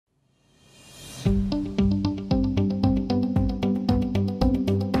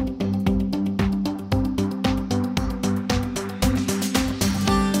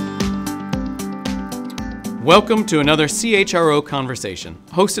Welcome to another CHRO Conversation,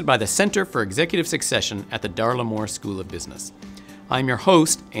 hosted by the Center for Executive Succession at the Darla Moore School of Business. I'm your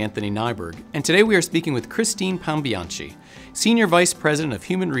host, Anthony Nyberg, and today we are speaking with Christine Pambianchi, Senior Vice President of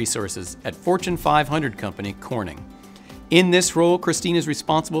Human Resources at Fortune 500 company Corning. In this role, Christine is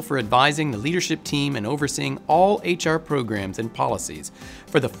responsible for advising the leadership team and overseeing all HR programs and policies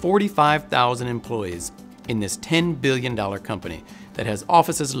for the 45,000 employees in this $10 billion company that has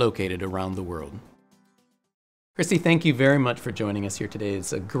offices located around the world. Christy, thank you very much for joining us here today.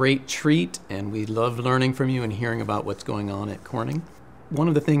 It's a great treat, and we love learning from you and hearing about what's going on at Corning. One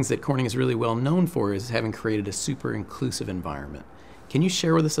of the things that Corning is really well known for is having created a super inclusive environment. Can you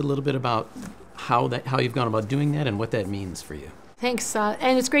share with us a little bit about how you've gone about doing that and what that means for you? Thanks,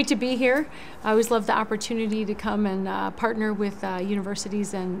 and it's great to be here. I always love the opportunity to come and partner with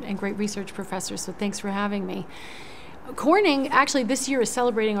universities and great research professors, so thanks for having me. Corning, actually, this year is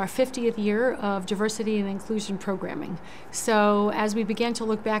celebrating our 50th year of diversity and inclusion programming. So as we began to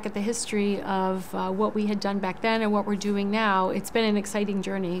look back at the history of what we had done back then and what we're doing now, it's been an exciting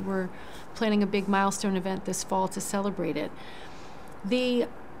journey. We're planning a big milestone event this fall to celebrate it. The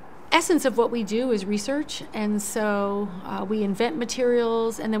essence of what we do is research, and so we invent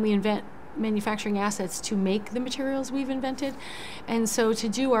materials, and then we invent manufacturing assets to make the materials we've invented. And so to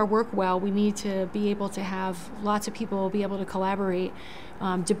do our work well, we need to be able to have lots of people be able to collaborate,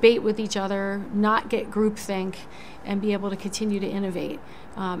 debate with each other, not get groupthink, and be able to continue to innovate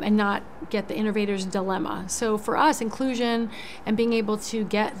and not get the innovator's dilemma. So for us, inclusion and being able to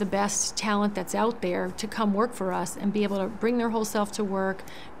get the best talent that's out there to come work for us and be able to bring their whole self to work,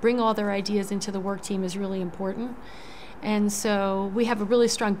 bring all their ideas into the work team is really important. And so we have a really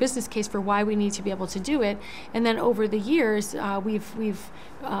strong business case for why we need to be able to do it. And then over the years, we've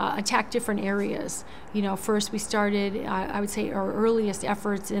attacked different areas. You know, first we started, I would say our earliest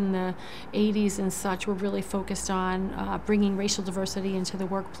efforts in the 80s and such were really focused on bringing racial diversity into the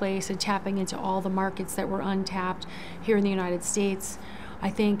workplace and tapping into all the markets that were untapped here in the United States.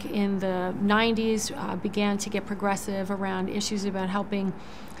 I think in the 90s began to get progressive around issues about helping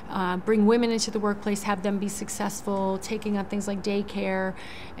bring women into the workplace, have them be successful, taking on things like daycare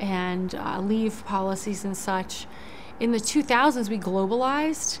and leave policies and such. In the 2000s, we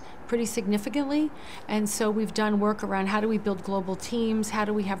globalized pretty significantly, and so we've done work around how do we build global teams, how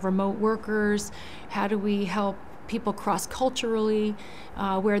do we have remote workers, how do we help people cross-culturally,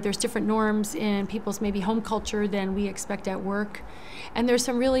 where there's different norms in people's maybe home culture than we expect at work. And there's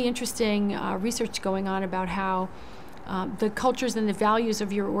some really interesting research going on about how the cultures and the values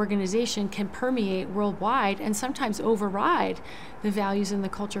of your organization can permeate worldwide and sometimes override the values and the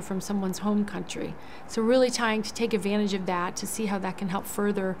culture from someone's home country. So really trying to take advantage of that to see how that can help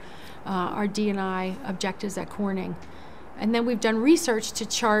further our D&I objectives at Corning. And then we've done research to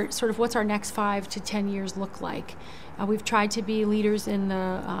chart sort of what's our next 5 to 10 years look like. We've tried to be leaders in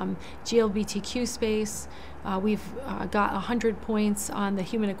the GLBTQ space. We've got 100 points on the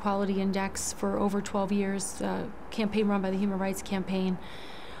Human Equality Index for over 12 years, campaign run by the Human Rights Campaign.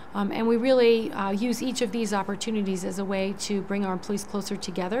 And we really use each of these opportunities as a way to bring our employees closer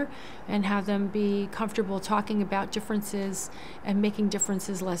together and have them be comfortable talking about differences and making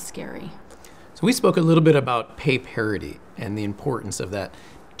differences less scary. So we spoke a little bit about pay parity and the importance of that.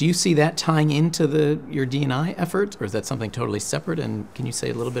 Do you see that tying into your D&I efforts, or is that something totally separate? And can you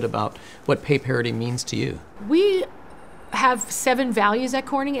say a little bit about what pay parity means to you? We have 7 values at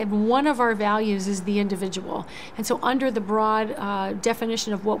Corning, and one of our values is the individual. And so under the broad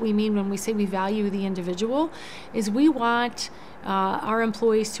definition of what we mean when we say we value the individual is we want our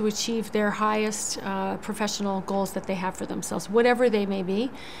employees to achieve their highest professional goals that they have for themselves, whatever they may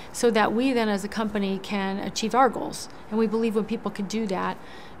be, so that we then as a company can achieve our goals. And we believe when people can do that,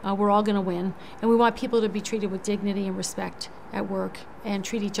 we're all going to win. And we want people to be treated with dignity and respect at work and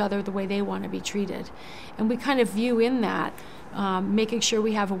treat each other the way they want to be treated. And we kind of view in that making sure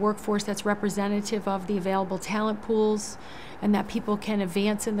we have a workforce that's representative of the available talent pools and that people can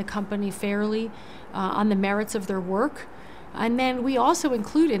advance in the company fairly on the merits of their work. And then we also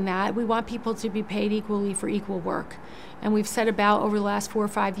include in that, we want people to be paid equally for equal work. And we've set about over the last 4 or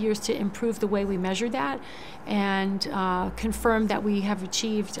 5 years to improve the way we measure that and confirm that we have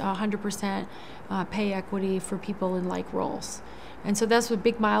achieved 100% pay equity for people in like roles. And so that's a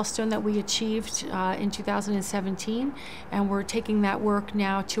big milestone that we achieved in 2017, and we're taking that work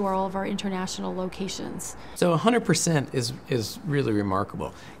now to all of our international locations. So 100% is really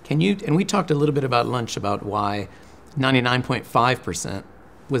remarkable. Can you, and we talked a little bit about lunch about why 99.5%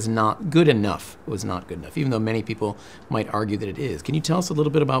 was not good enough, even though many people might argue that it is. Can you tell us a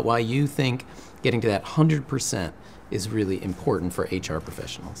little bit about why you think getting to that 100% is really important for HR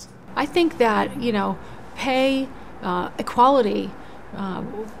professionals? I think that, pay equality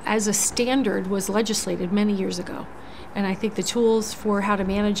as a standard was legislated many years ago. And I think the tools for how to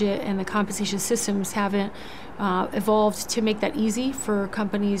manage it and the compensation systems haven't evolved to make that easy for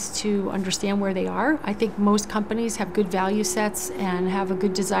companies to understand where they are. I think most companies have good value sets and have a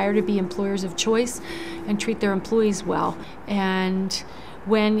good desire to be employers of choice and treat their employees well. And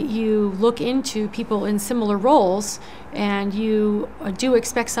when you look into people in similar roles and you do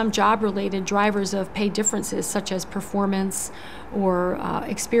expect some job-related drivers of pay differences, such as performance or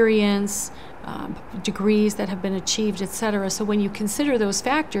experience, degrees that have been achieved, etc. So when you consider those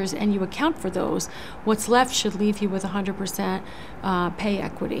factors and you account for those, what's left should leave you with 100% pay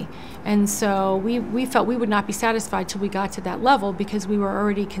equity. And so we felt we would not be satisfied till we got to that level, because we were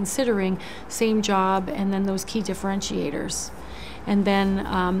already considering same job and then those key differentiators. And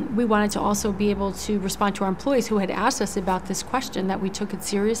then we wanted to also be able to respond to our employees who had asked us about this question, that we took it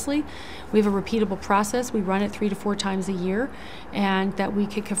seriously. We have a repeatable process. We run it 3 to 4 times a year, and that we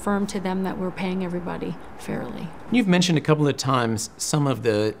could confirm to them that we're paying everybody fairly. You've mentioned a couple of times some of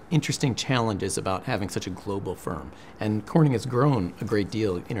the interesting challenges about having such a global firm, and Corning has grown a great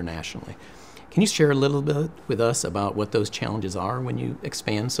deal internationally. Can you share a little bit with us about what those challenges are when you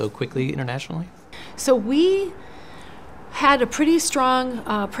expand so quickly internationally? So we had a pretty strong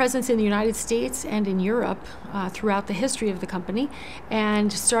presence in the United States and in Europe throughout the history of the company.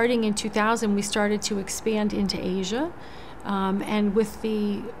 And starting in 2000, we started to expand into Asia. And with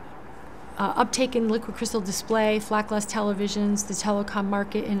the uptake in liquid crystal display, flat glass televisions, the telecom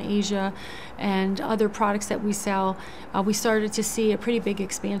market in Asia, and other products that we sell, we started to see a pretty big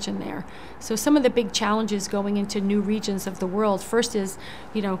expansion there. So some of the big challenges going into new regions of the world, first is,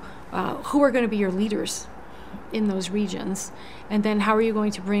 who are going to be your leaders in those regions, and then how are you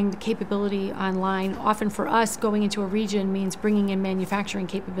going to bring the capability online? Often for us, going into a region means bringing in manufacturing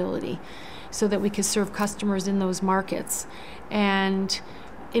capability so that we can serve customers in those markets. And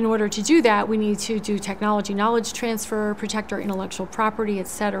in order to do that, we need to do technology knowledge transfer, protect our intellectual property,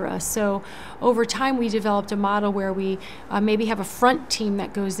 etc. So over time, we developed a model where we maybe have a front team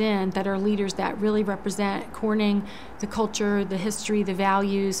that goes in, that are leaders that really represent Corning, the culture, the history, the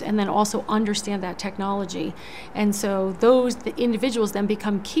values, and then also understand that technology. And so the individuals then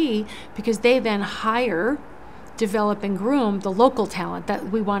become key, because they then hire, develop, and groom the local talent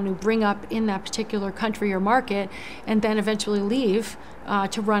that we want to bring up in that particular country or market, and then eventually leave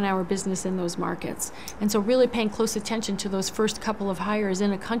to run our business in those markets. And so really paying close attention to those first couple of hires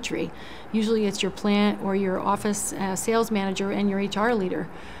in a country. Usually it's your plant or your office sales manager and your HR leader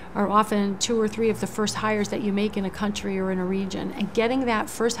are often 2 or 3 of the first hires that you make in a country or in a region. And getting that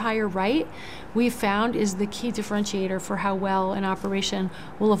first hire right, we've found, is the key differentiator for how well an operation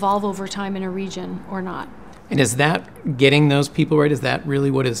will evolve over time in a region or not. And is that, getting those people right, is that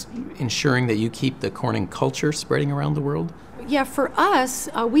really what is ensuring that you keep the Corning culture spreading around the world? Yeah, for us,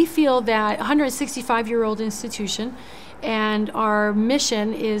 we feel that 165-year-old institution, and our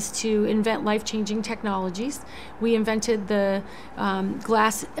mission is to invent life-changing technologies. We invented the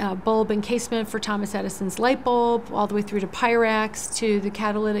glass bulb encasement for Thomas Edison's light bulb, all the way through to Pyrex, to the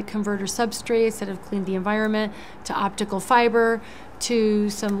catalytic converter substrates that have cleaned the environment, to optical fiber, to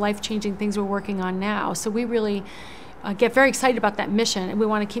some life-changing things we're working on now. So we really get very excited about that mission, and we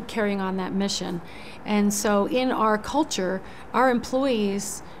want to keep carrying on that mission. And so in our culture, our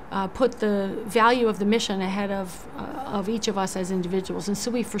employees put the value of the mission ahead of each of us as individuals. And so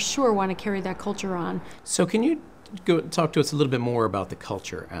we for sure want to carry that culture on. So can you talk to us a little bit more about the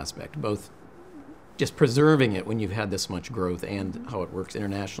culture aspect, both just preserving it when you've had this much growth and how it works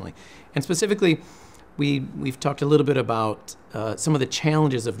internationally? And specifically, we've talked a little bit about some of the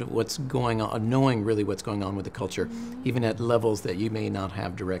challenges of what's going on, knowing really what's going on with the culture, even at levels that you may not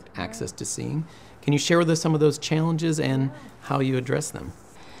have direct access to seeing. Can you share with us some of those challenges and how you address them?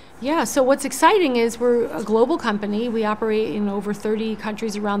 Yeah, so what's exciting is we're a global company. We operate in over 30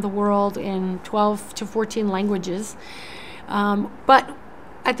 countries around the world in 12 to 14 languages. But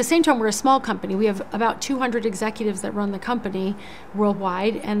at the same time, we're a small company. We have about 200 executives that run the company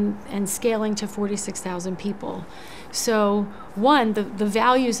worldwide, and scaling to 46,000 people. So one, the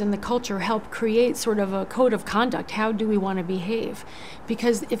values and the culture help create sort of a code of conduct. How do we want to behave?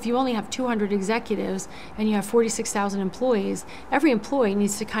 Because if you only have 200 executives and you have 46,000 employees, every employee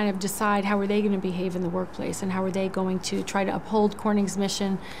needs to kind of decide how are they going to behave in the workplace, and how are they going to try to uphold Corning's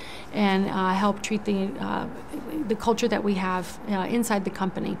mission and help treat the culture that we have inside the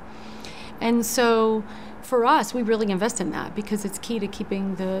company. And so for us, we really invest in that because it's key to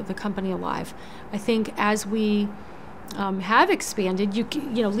keeping the company alive. I think as we have expanded,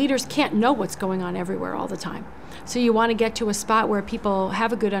 leaders can't know what's going on everywhere all the time. So you want to get to a spot where people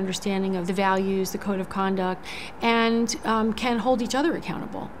have a good understanding of the values, the code of conduct, and can hold each other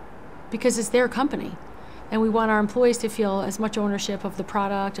accountable because it's their company. And we want our employees to feel as much ownership of the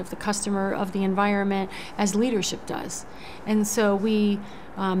product, of the customer, of the environment as leadership does. And so we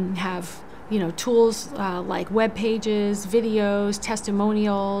have tools like web pages, videos,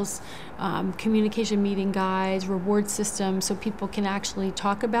 testimonials, communication meeting guides, reward systems, so people can actually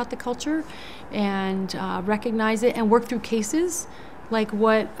talk about the culture and recognize it and work through cases, like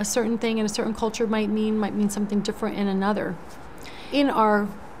what a certain thing in a certain culture might mean something different in another. In our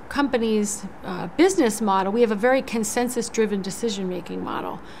company's business model, we have a very consensus-driven decision-making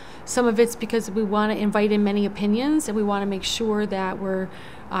model. Some of it's because we want to invite in many opinions, and we want to make sure that we're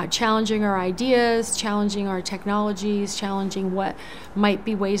challenging our ideas, challenging our technologies, challenging what might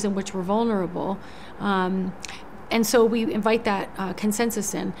be ways in which we're vulnerable. And so we invite that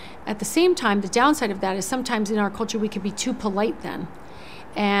consensus in. At the same time, the downside of that is sometimes in our culture we could be too polite then,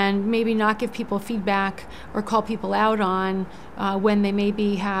 and maybe not give people feedback or call people out on when they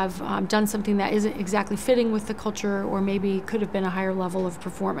maybe have done something that isn't exactly fitting with the culture, or maybe could have been a higher level of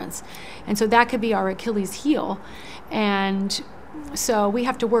performance. And so that could be our Achilles heel. And so we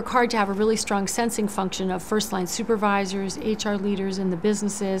have to work hard to have a really strong sensing function of first-line supervisors, HR leaders in the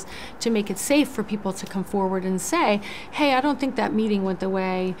businesses, to make it safe for people to come forward and say, hey, I don't think that meeting went the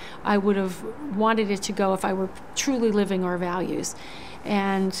way I would have wanted it to go if I were truly living our values.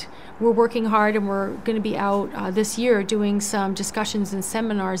 And we're working hard, and we're going to be out this year doing some discussions and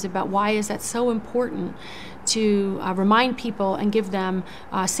seminars about why is that so important to remind people and give them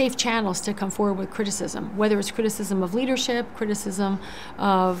safe channels to come forward with criticism, whether it's criticism of leadership, criticism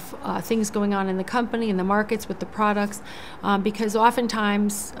of things going on in the company, in the markets, with the products, because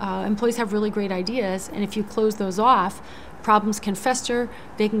oftentimes employees have really great ideas, and if you close those off, problems can fester,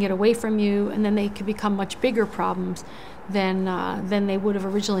 they can get away from you, and then they can become much bigger problems than they would have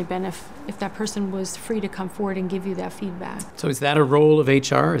originally been if that person was free to come forward and give you that feedback. So is that a role of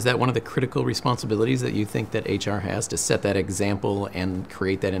HR? Is that one of the critical responsibilities that you think that HR has, to set that example and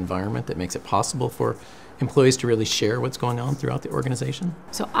create that environment that makes it possible for employees to really share what's going on throughout the organization?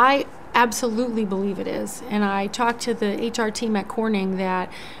 So I absolutely believe it is. And I talked to the HR team at Corning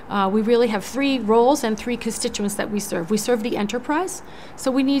that we really have 3 roles and 3 constituents that we serve. We serve the enterprise,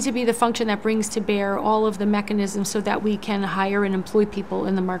 so we need to be the function that brings to bear all of the mechanisms so that we can hire and employ people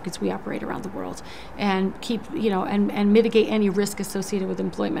in the markets we operate around the world and keep, and mitigate any risk associated with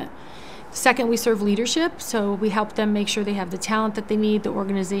employment. Second, we serve leadership, so we help them make sure they have the talent that they need, the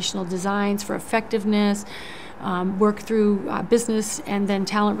organizational designs for effectiveness, work through business and then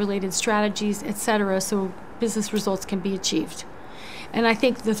talent-related strategies, et cetera, so business results can be achieved. And I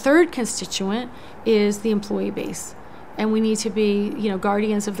think the third constituent is the employee base. And we need to be,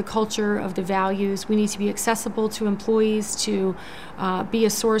 guardians of the culture, of the values. We need to be accessible to employees, to be a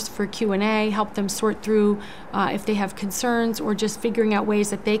source for Q&A, help them sort through if they have concerns, or just figuring out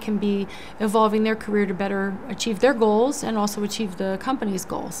ways that they can be evolving their career to better achieve their goals and also achieve the company's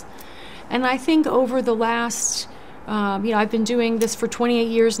goals. And I think over the last, I've been doing this for 28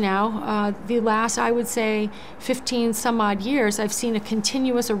 years now. The last, I would say, 15 some odd years, I've seen a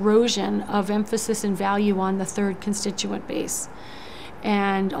continuous erosion of emphasis and value on the third constituent base.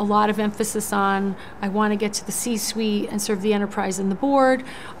 And a lot of emphasis on, I want to get to the C-suite and serve the enterprise and the board.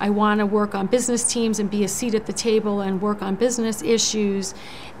 I want to work on business teams and be a seat at the table and work on business issues.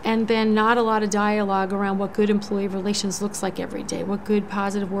 And then not a lot of dialogue around what good employee relations looks like every day, what good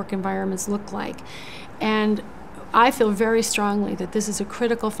positive work environments look like. And I feel very strongly that this is a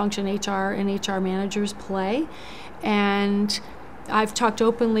critical function HR and HR managers play. And I've talked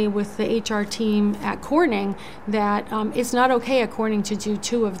openly with the HR team at Corning that it's not okay at Corning to do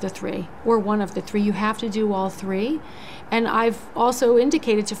 2 of the 3 or 1 of the 3. You have to do all 3. And I've also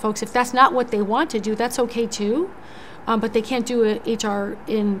indicated to folks, if that's not what they want to do, that's okay too. But they can't do HR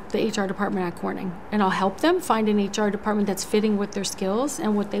in the HR department at Corning. And I'll help them find an HR department that's fitting with their skills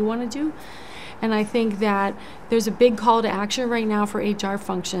and what they want to do. And I think that there's a big call to action right now for HR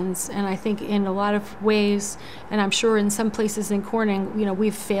functions. And I think in a lot of ways, and I'm sure in some places in Corning,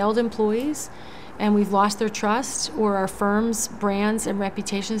 we've failed employees and we've lost their trust, or our firms, brands, and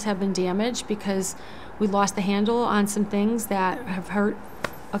reputations have been damaged because we lost the handle on some things that have hurt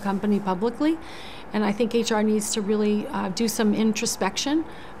a company publicly. And I think HR needs to really do some introspection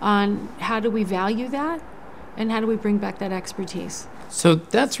on how do we value that and how do we bring back that expertise. So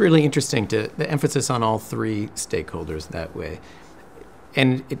that's really interesting, the emphasis on all 3 stakeholders that way.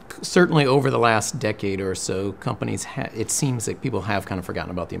 And certainly over the last decade or so, companies, it seems that people have kind of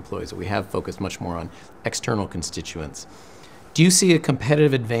forgotten about the employees. We have focused much more on external constituents. Do you see a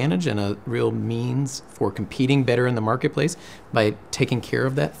competitive advantage and a real means for competing better in the marketplace by taking care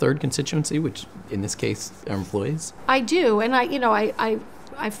of that third constituency, which in this case are employees? I do, and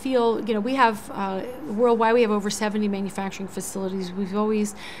I feel, we have, worldwide, we have over 70 manufacturing facilities. We've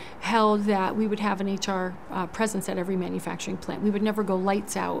always held that we would have an HR presence at every manufacturing plant. We would never go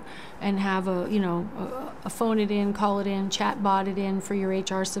lights out and have a phone it in, call it in, chat bot it in for your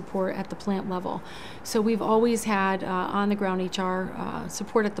HR support at the plant level. So we've always had on-the-ground HR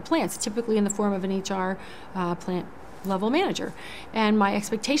support at the plants, typically in the form of an HR plant level manager. And my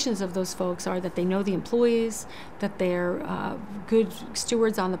expectations of those folks are that they know the employees, that they're good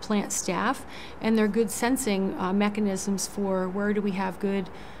stewards on the plant staff, and they're good sensing mechanisms for where do we have good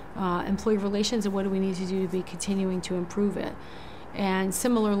employee relations and what do we need to do to be continuing to improve it. And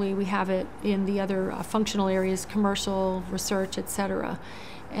similarly, we have it in the other functional areas, commercial, research, et cetera.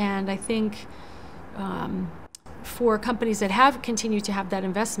 And I think for companies that have continued to have that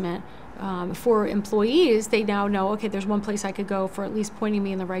investment, for employees, they now know, okay, there's one place I could go for at least pointing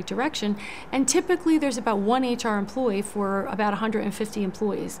me in the right direction. And typically there's about one HR employee for about 150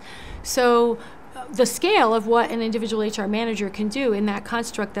 employees. So the scale of what an individual HR manager can do in that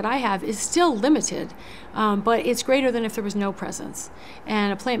construct that I have is still limited, but it's greater than if there was no presence.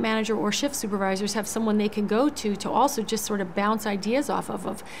 And a plant manager or shift supervisors have someone they can go to also just sort of bounce ideas off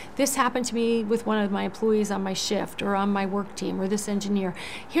of this happened to me with one of my employees on my shift or on my work team or this engineer.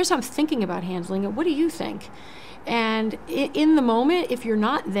 Here's how I'm thinking about handling it. What do you think? And in the moment, if you're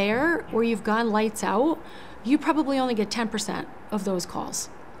not there or you've gone lights out, you probably only get 10% of those calls.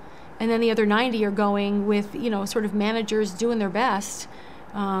 And then the other 90 are going with, sort of managers doing their best,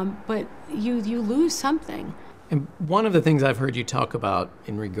 but you lose something. And one of the things I've heard you talk about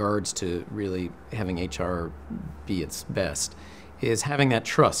in regards to really having HR be its best is having that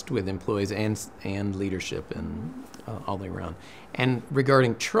trust with employees and leadership and all the way around. And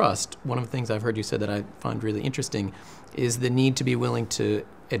regarding trust, one of the things I've heard you say that I find really interesting is the need to be willing to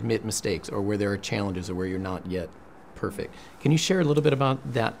admit mistakes or where there are challenges or where you're not yet perfect. Can you share a little bit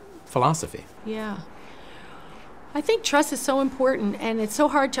about that philosophy? Yeah. I think trust is so important, and it's so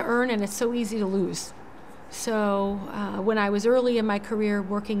hard to earn, and it's so easy to lose. So when I was early in my career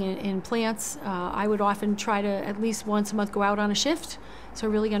working in plants, I would often try to at least once a month go out on a shift, so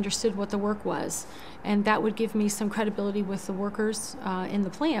I really understood what the work was. And that would give me some credibility with the workers in the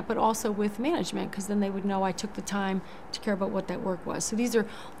plant, but also with management, because then they would know I took the time to care about what that work was. So these are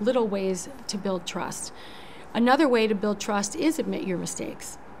little ways to build trust. Another way to build trust is admit your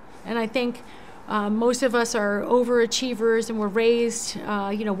mistakes. And I think most of us are overachievers, and we're raised,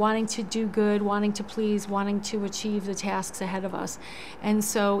 wanting to do good, wanting to please, wanting to achieve the tasks ahead of us. And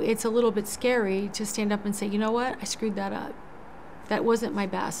so it's a little bit scary to stand up and say, you know what, I screwed that up. That wasn't my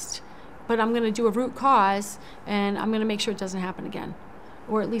best. But I'm going to do a root cause, and I'm going to make sure it doesn't happen again.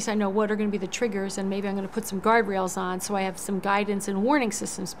 Or at least I know what are going to be the triggers, and maybe I'm going to put some guardrails on so I have some guidance and warning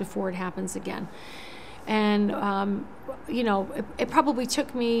systems before it happens again. And, it probably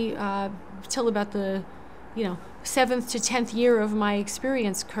took me till about the, 7th to 10th year of my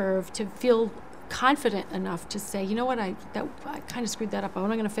experience curve to feel confident enough to say, you know what, I kind of screwed that up. I'm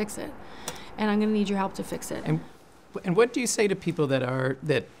not going to fix it. And I'm going to need your help to fix it. And what do you say to people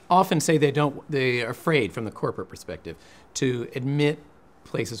that often say they are afraid from the corporate perspective to admit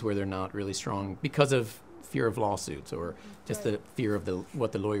places where they're not really strong because of fear of lawsuits or just the fear of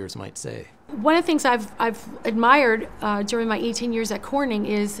what the lawyers might say? One of the things I've admired during my 18 years at Corning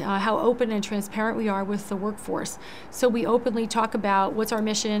is how open and transparent we are with the workforce. So we openly talk about what's our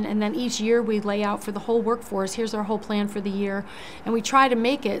mission, and then each year we lay out for the whole workforce, here's our whole plan for the year, and we try to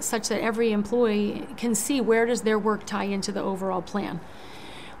make it such that every employee can see where does their work tie into the overall plan.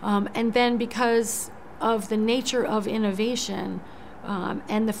 And then because of the nature of innovation,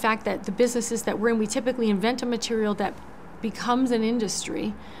 and the fact that the businesses that we're in, we typically invent a material that becomes an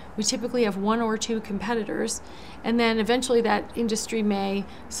industry. We typically have one or two competitors, and then eventually that industry may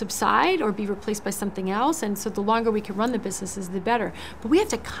subside or be replaced by something else, and so the longer we can run the businesses, the better. But we have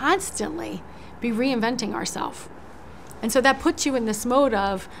to constantly be reinventing ourselves. And so that puts you in this mode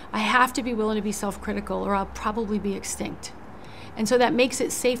of, I have to be willing to be self-critical or I'll probably be extinct. And so that makes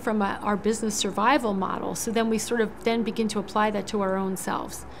it safe from our business survival model. So then we sort of then begin to apply that to our own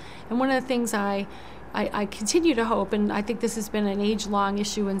selves. And one of the things I continue to hope, and I think this has been an age-long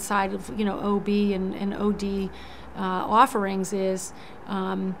issue inside of OB and OD offerings, is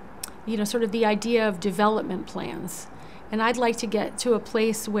sort of the idea of development plans. And I'd like to get to a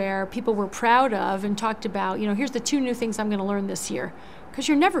place where people were proud of and talked about, here's the 2 new things I'm going to learn this year. because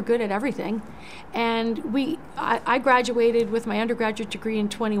you're never good at everything. And I graduated with my undergraduate degree in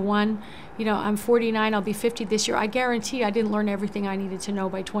 21. You know, I'm 49, I'll be 50 this year. I guarantee I didn't learn everything I needed to know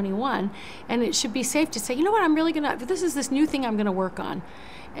by 21. And it should be safe to say, you know what, this is this new thing I'm gonna work on.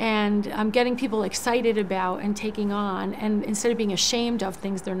 And I'm getting people excited about and taking on, and instead of being ashamed of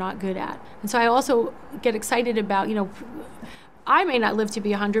things they're not good at. And so I also get excited about, you know, I may not live to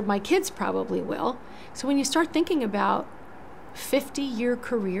be 100, my kids probably will. So when you start thinking about 50-year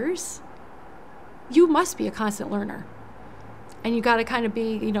careers, you must be a constant learner. And you got to kind of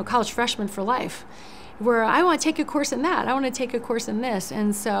be, you know, college freshman for life, where I want to take a course in that, I want to take a course in this.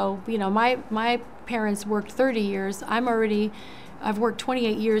 And so, you know, my parents worked 30 years. I've worked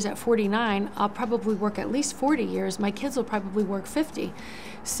 28 years at 49. I'll probably work at least 40 years. My kids will probably work 50.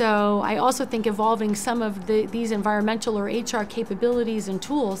 So I also think evolving some of these environmental or HR capabilities and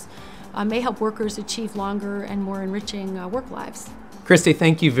tools may help workers achieve longer and more enriching work lives. Christy,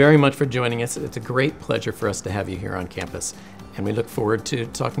 thank you very much for joining us. It's a great pleasure for us to have you here on campus, and we look forward to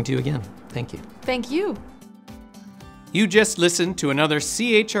talking to you again. Thank you. Thank you. You just listened to another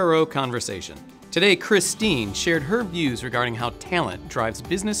CHRO conversation. Today, Christine shared her views regarding how talent drives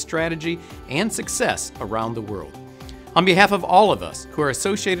business strategy and success around the world. On behalf of all of us who are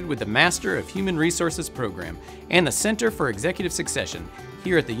associated with the Master of Human Resources program and the Center for Executive Succession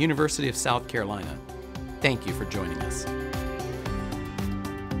here at the University of South Carolina, thank you for joining us.